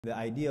The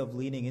idea of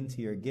leaning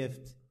into your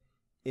gift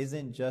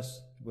isn't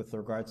just with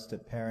regards to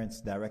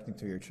parents directing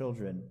to your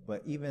children,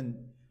 but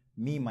even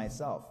me,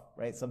 myself,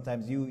 right?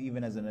 Sometimes you,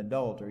 even as an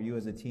adult, or you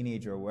as a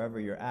teenager, or wherever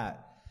you're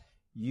at,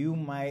 you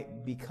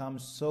might become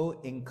so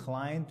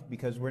inclined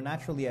because we're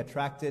naturally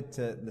attracted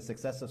to the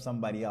success of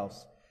somebody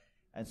else.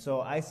 And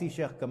so I see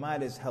Sheikh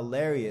Kamal is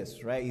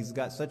hilarious, right? He's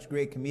got such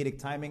great comedic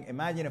timing.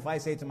 Imagine if I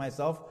say to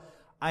myself,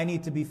 I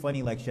need to be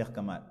funny like Sheikh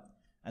Kamal.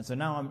 And so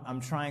now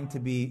I'm trying to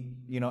be,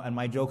 and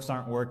my jokes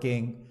aren't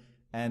working,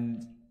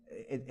 and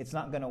it's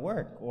not going to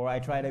work. Or I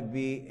try to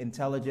be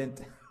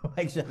intelligent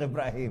like Sheikh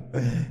Ibrahim.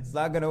 It's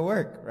not going to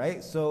work,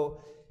 right? So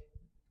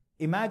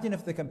imagine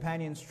if the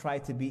companions try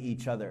to be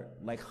each other.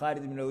 Like Khalid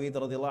ibn Walid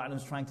radiallahu anhu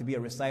is trying to be a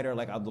reciter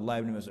like Abdullah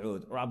ibn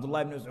Mas'ud. Or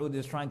Abdullah ibn Mas'ud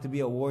is trying to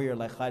be a warrior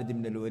like Khalid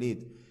ibn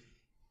Walid.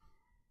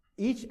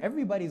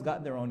 Everybody's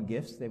got their own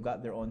gifts, they've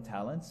got their own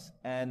talents,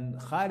 and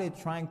Khalid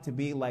trying to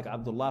be like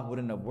Abdullah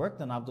wouldn't have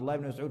worked, and Abdullah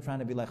ibn Mas'ud trying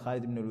to be like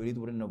Khalid ibn Walid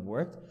wouldn't have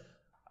worked.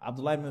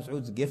 Abdullah ibn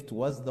Mas'ud's gift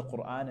was the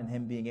Quran and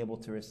him being able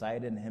to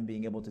recite it and him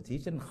being able to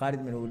teach it, and Khalid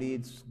ibn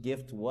Walid's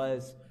gift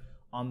was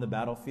on the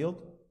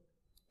battlefield.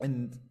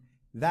 And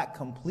that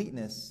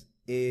completeness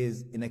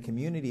is, in a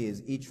community,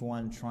 is each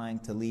one trying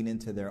to lean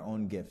into their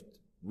own gift,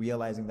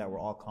 realizing that we're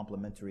all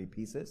complementary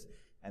pieces,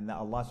 and that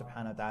Allah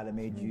subhanahu wa ta'ala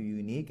made you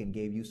unique and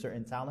gave you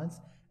certain talents,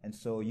 and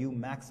so you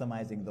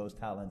maximizing those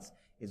talents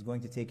is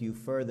going to take you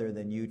further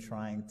than you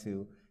trying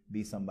to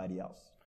be somebody else.